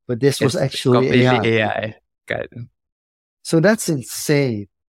 but this was It's actually completely AI. AI. Got it. So that's insane.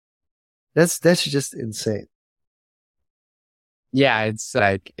 That's just insane. Yeah, it's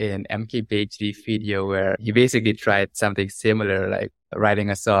like in MKBHD video where he basically tried something similar, like writing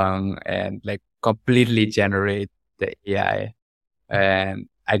a song and like completely generate the AI. And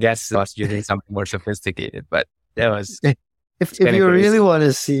I guess I was using something more sophisticated, but that was If kind of you crazy. really want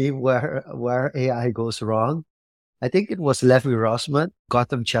to see where AI goes wrong, I think it was Levi Rossman,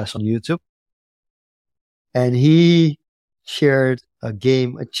 Gotham Chess on YouTube, and he shared a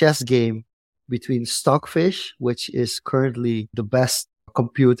chess game between Stockfish, which is currently the best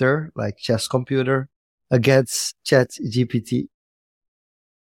computer, like chess computer, against ChatGPT.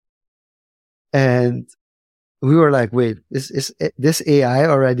 And we were like, wait, is this AI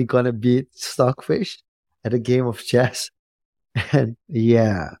already gonna beat Stockfish? at a game of chess. And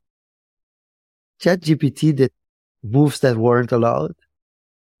yeah, ChatGPT did moves that weren't allowed.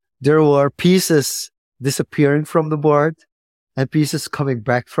 There were pieces disappearing from the board and pieces coming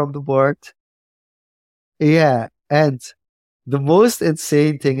back from the board. Yeah. And the most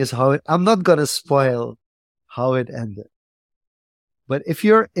insane thing is I'm not going to spoil how it ended. But if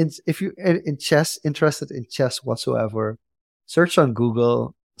you're in chess, interested in chess whatsoever, search on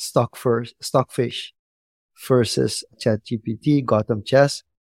Google Stockfish versus ChatGPT, Gotham Chess,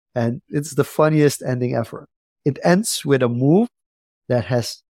 and it's the funniest ending ever. It ends with a move that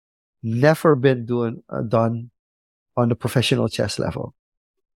has never been done on the professional chess level.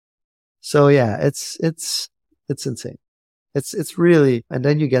 So yeah, it's insane. It's really, and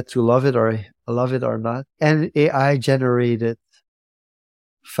then you get to love it or not. And AI generated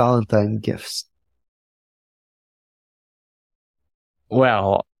Valentine gifts.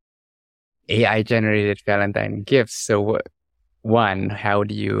 Well, AI generated Valentine gifts. So one, how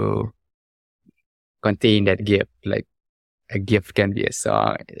do you contain that gift? Like a gift can be a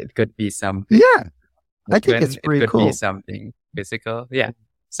song. It could be something. Yeah. I think it's pretty cool. It could be something physical. Yeah.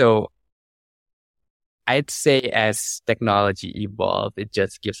 So I'd say as technology evolved, it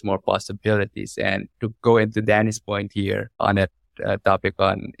just gives more possibilities. And to go into Danny's point here on that topic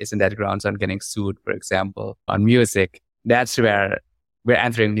on, isn't that grounds on getting sued, for example, on music, that's where we're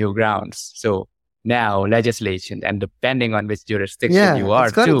entering new grounds. So now legislation, and depending on which jurisdiction you are,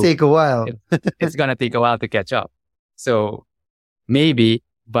 it's going to take a while. It's going to take a while to catch up. So maybe,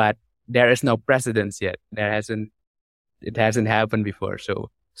 but there is no precedence yet. It hasn't happened before.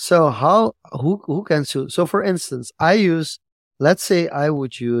 So who can sue? So for instance, let's say I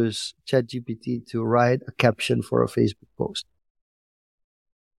would use ChatGPT to write a caption for a Facebook post.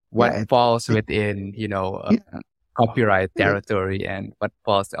 What falls within, copyright territory and what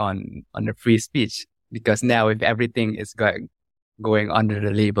falls under free speech? Because now if everything is going under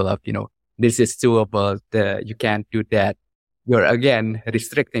the label of, this is suable, you can't do that, you're again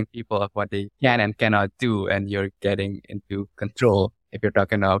restricting people of what they can and cannot do, and you're getting into control. If you're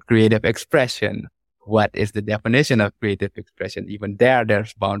talking about creative expression, what is the definition of creative expression? Even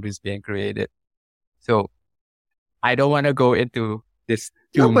there's boundaries being created. So I don't want to go into this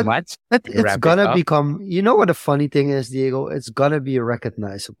too much. It's gonna become, what the funny thing is, Diego? It's gonna be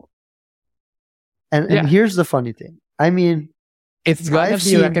recognizable. And here's the funny thing. I mean, it's gonna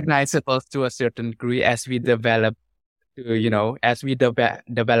be recognizable to a certain degree as we develop,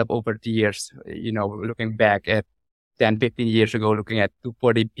 develop over the years, looking back at 10, 15 years ago, looking at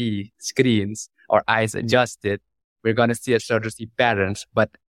 240p screens or eyes adjusted, we're going to start to see patterns,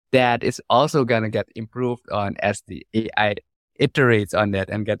 but that is also going to get improved on as the AI iterates on that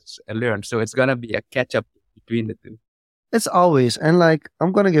and gets learned. So it's going to be a catch up between the two. It's always, and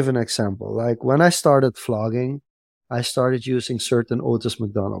I'm going to give an example. Like when I started vlogging, I started using certain Otis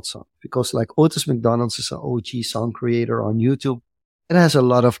McDonald songs because Otis McDonald is an OG song creator on YouTube. It has a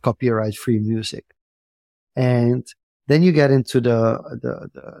lot of copyright free music. And then you get into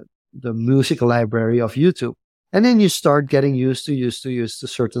the music library of YouTube. And then you start getting used to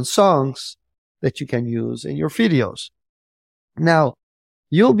certain songs that you can use in your videos. Now,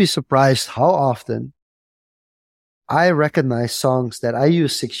 you'll be surprised how often I recognize songs that I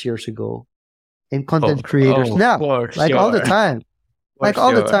used 6 years ago in content creators now. All the time.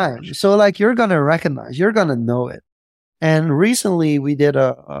 All the time. So you're going to recognize, you're going to know it. And recently we did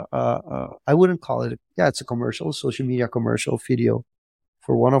I wouldn't call it, it's a commercial, social media commercial video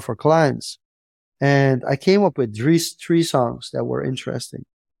for one of our clients. And I came up with three songs that were interesting.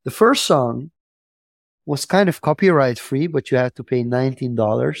 The first song was kind of copyright free, but you had to pay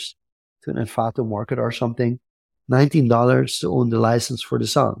 $19 to an Enfato market or something. $19 to own the license for the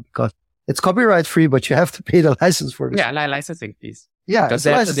song because it's copyright free, but you have to pay the license for the song. Licensing fees. Yeah, because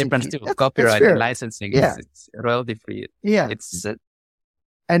that's the difference too. Copyright and licensing. It's royalty free. Yeah,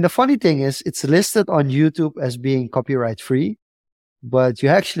 and the funny thing is, it's listed on YouTube as being copyright free, but you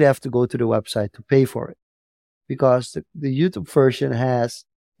actually have to go to the website to pay for it because the YouTube version has,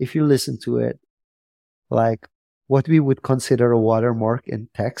 if you listen to it, what we would consider a watermark in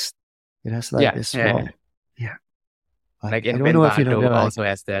text. It has this small, I don't know if you know also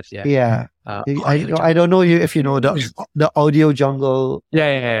has that. Yeah. I don't know if you know the audio jungle.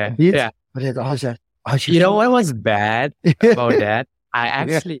 Beats, but it also you know what was bad about that? I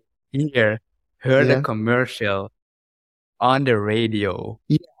actually heard a commercial on the radio.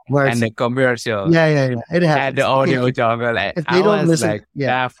 And the commercial it had the audio jungle. If they don't listen,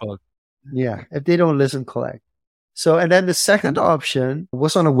 baffled. Yeah, if they don't listen, collect. So, and then the second option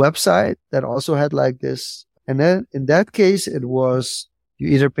was on a website that also had this. And then in that case, it was you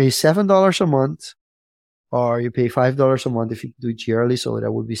either pay $7 a month or you pay $5 a month if you do it yearly. So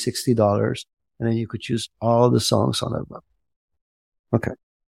that would be $60. And then you could choose all the songs on that web. Okay.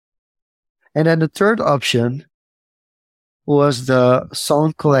 And then the third option was the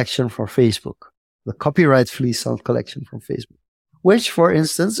sound collection for Facebook, the copyright-free sound collection from Facebook, which, for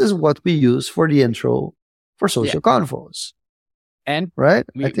instance, is what we use for the intro for Social Confoes. And right?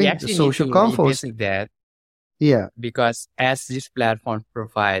 we, I we think the actually need Social to Confoes, revisit that yeah, because as these platforms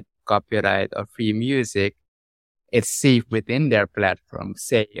provide copyright or free music, it's safe within their platform.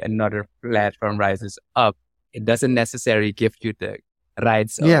 Say another platform rises up, it doesn't necessarily give you the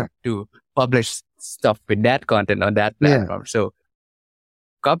rights yeah, to publish stuff with that content on that yeah. platform. So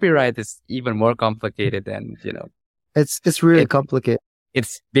copyright is even more complicated than, It's really it, complicated.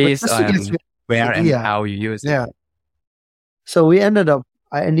 it's But based just to get on you where an and idea, how you use it. yeah. So we ended up,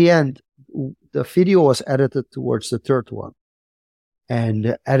 in the end, the video was edited towards the third one. And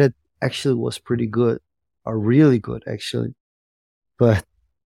the edit actually was pretty good, or really good, actually. But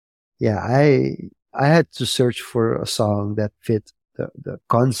yeah, I had to search for a song that fit the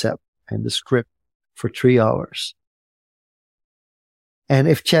concept and the script for 3 hours. And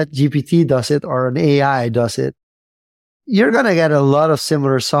if ChatGPT does it or an AI does it, you're going to get a lot of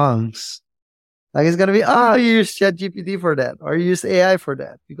similar songs. Like it's going to be, you use ChatGPT for that or you use AI for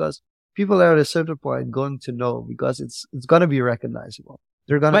that, because people are at a certain point going to know, because it's going to be recognizable.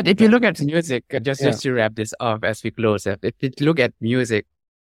 They're going But if you look at music, just Yeah. to wrap this off as we close up, if you look at music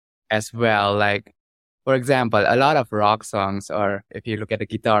as well, like, for example, a lot of rock songs, or if you look at the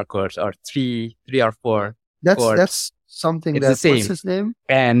guitar chords, or three or four chords, that's something it's the that, what's same. his name?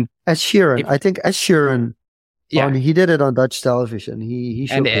 And Ed Sheeran. I think Ed Sheeran, yeah, he did it on Dutch television. He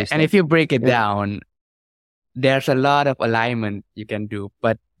and showcased and that. if you break it Yeah. down, there's a lot of alignment you can do,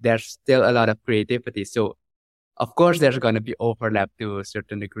 but there's still a lot of creativity. So of course there's going to be overlap to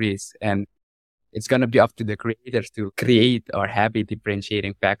certain degrees, and it's going to be up to the creators to create or have a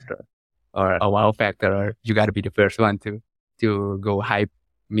differentiating factor or a wow factor, or you got to be the first one to go hype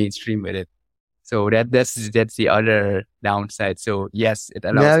mainstream with it. So that's the other downside. So yes, it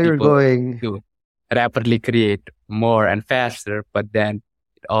Now allows you're people going, to rapidly create more and faster, but then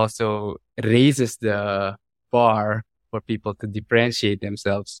it also raises the bar for people to differentiate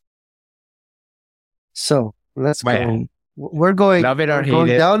themselves. so let's But yeah, go. We're going, love it or we're hate going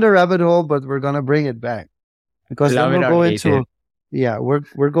it, down the rabbit hole, but we're going to bring it back, because then love it we'll or go hate into, it. yeah,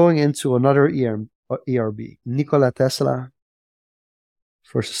 we're going into another ERB, Nikola Tesla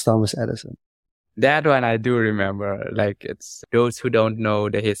versus Thomas Edison. That one I do remember. Like, it's those who don't know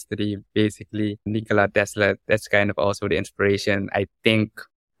the history, basically Nikola Tesla, that's kind of also the inspiration, I think,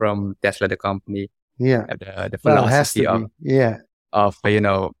 from Tesla the company. Yeah. The Well, it has philosophy to be. Yeah. of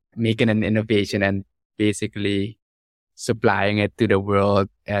making an innovation and basically supplying it to the world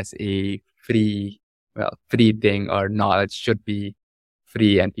as a free thing, or knowledge should be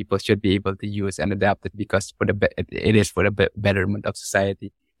free and people should be able to use and adapt it, because it is for the betterment of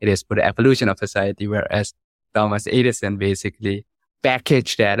society. It is for the evolution of society. Whereas Thomas Edison basically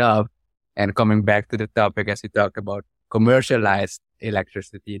packaged that up, and coming back to the topic as we talked about, commercialized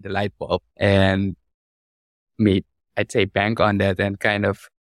electricity, the light bulb, and made, I'd say, bank on that, and kind of,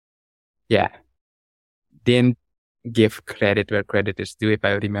 didn't give credit where credit is due, if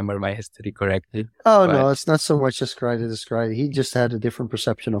I remember my history correctly. Oh, But no, it's not so much as credit as credit. He just had a different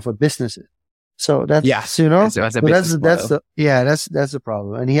perception of what business is. So that's, it was a so business that's model. the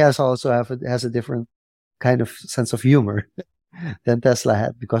problem. And he has a different kind of sense of humor than Tesla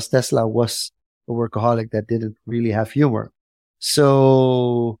had, because Tesla was a workaholic that didn't really have humor.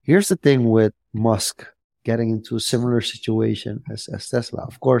 So here's the thing with Musk getting into a similar situation as Tesla.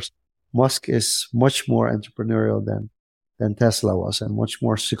 Of course, Musk is much more entrepreneurial than Tesla was, and much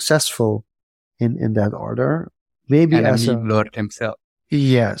more successful in that order. Maybe And as a meme lord himself.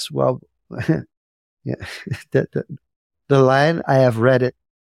 yes, well, yeah, the line, I have read it.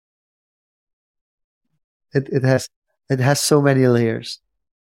 It has so many layers.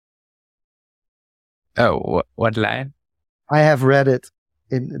 Oh, what line? I have read it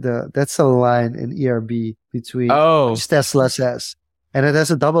that's a line in ERB between which Tesla says, and it has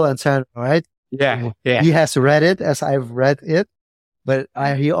a double antenna, right? Yeah. He has read it as I've read it, but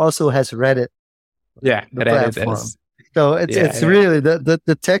he also has read it. Yeah, the read platform. it as, so it's really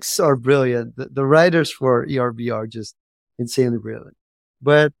the texts are brilliant. The writers for ERB are just insanely brilliant.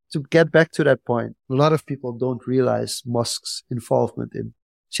 But to get back to that point, a lot of people don't realize Musk's involvement in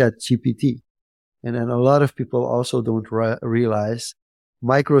ChatGPT. And then a lot of people also don't realize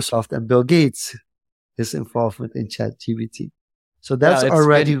Microsoft and Bill Gates' his involvement in ChatGPT. So that's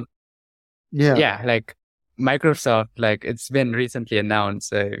already, like Microsoft, like it's been recently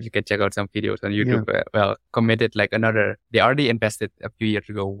announced, you can check out some videos on Yeah. YouTube, committed like they already invested a few years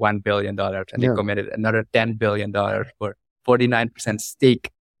ago, $1 billion, and they Yeah. committed another $10 billion for 49%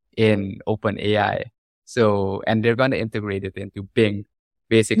 stake in OpenAI. So, and they're going to integrate it into Bing,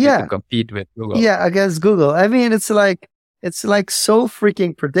 basically to Yeah. compete with Google. Yeah, against Google. I mean, it's like so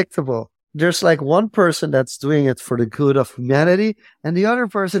freaking predictable. There's like one person that's doing it for the good of humanity, and the other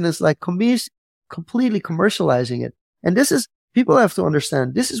person is like completely commercializing it. And people have to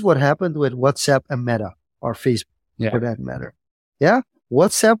understand, this is what happened with WhatsApp and Meta, or Facebook Yeah. for that matter. Yeah.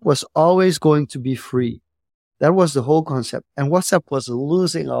 WhatsApp was always going to be free. That was the whole concept. And WhatsApp was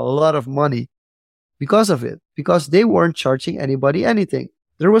losing a lot of money because of it, because they weren't charging anybody anything.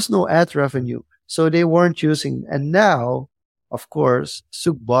 There was no ad revenue. So they weren't using. And now, of course,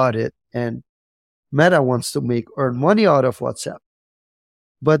 Suk bought it and Meta wants to earn money out of WhatsApp.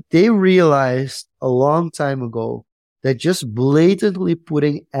 But they realized a long time ago that just blatantly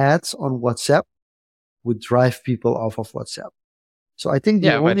putting ads on WhatsApp would drive people off of WhatsApp. So I think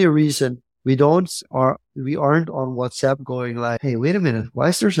the only reason we aren't on WhatsApp going like, hey, wait a minute, why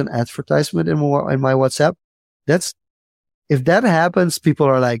is there an advertisement in my WhatsApp? If that happens, people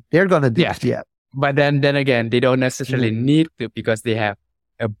are like, they're gonna do it. Yeah. But then again, they don't necessarily need to, because they have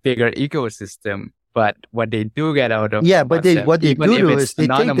a bigger ecosystem. But what they do get out of but WhatsApp, what they do is they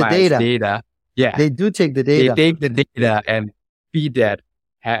take the data. Yeah, they do take the data. They take the data and feed that.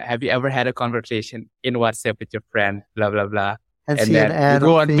 Have you ever had a conversation in WhatsApp with your friend, blah blah blah, and see an ad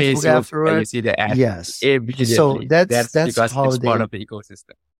on Facebook afterwards? And you see the ad. Yes. Immediately. So that's because how it's part of the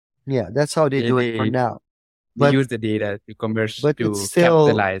ecosystem. Yeah, that's how they do it for now. They use the data to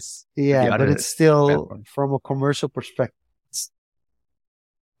capitalize. Yeah, but it's still platform. From a commercial perspective.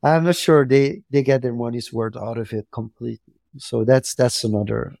 I'm not sure they get their money's worth out of it completely. So there's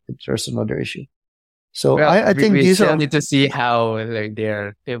another issue. So I think we still need to see how like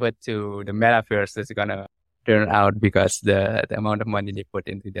their pivot to the metaverse is gonna turn out, because the amount of money they put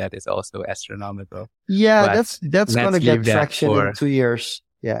into that is also astronomical. Yeah, but that's gonna get traction in 2 years.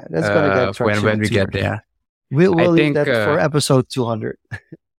 Yeah, that's gonna get traction when we get there. We'll leave that for episode 200.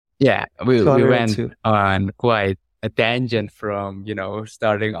 Yeah, we went on quite a tangent from,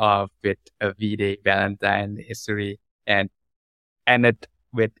 starting off with a V-Day Valentine history and ended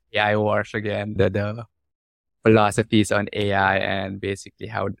with AI wars again, the philosophies on AI and basically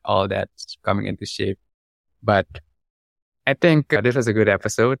how all that's coming into shape. But I think this was a good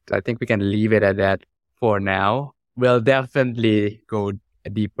episode. I think we can leave it at that for now. We'll definitely go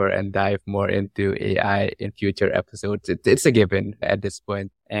deeper and dive more into AI in future episodes. It's a given at this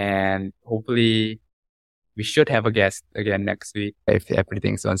point. And hopefully we should have a guest again next week if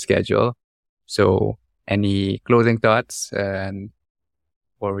everything's on schedule. So any closing thoughts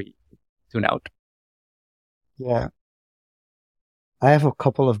before we tune out? Yeah. I have a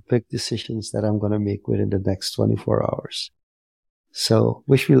couple of big decisions that I'm going to make within the next 24 hours. So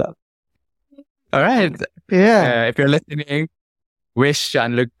wish me luck. All right. Yeah. If you're listening, wish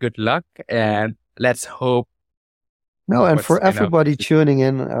Jean-Luc good luck, and let's hope. No, and for everybody tuning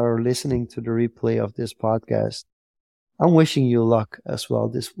in or listening to the replay of this podcast, I'm wishing you luck as well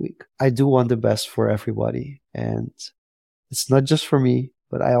this week. I do want the best for everybody. And it's not just for me,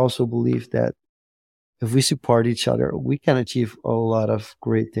 but I also believe that if we support each other, we can achieve a lot of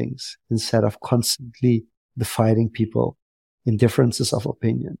great things instead of constantly dividing people in differences of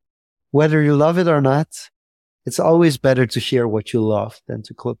opinion. Whether you love it or not, it's always better to share what you love than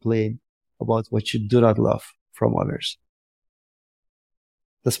to complain about what you do not love from others.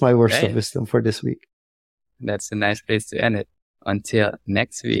 That's my words of wisdom for this week. That's a nice place to end it. Until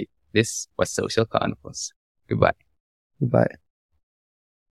next week, this was Social Confoes. Goodbye. Goodbye.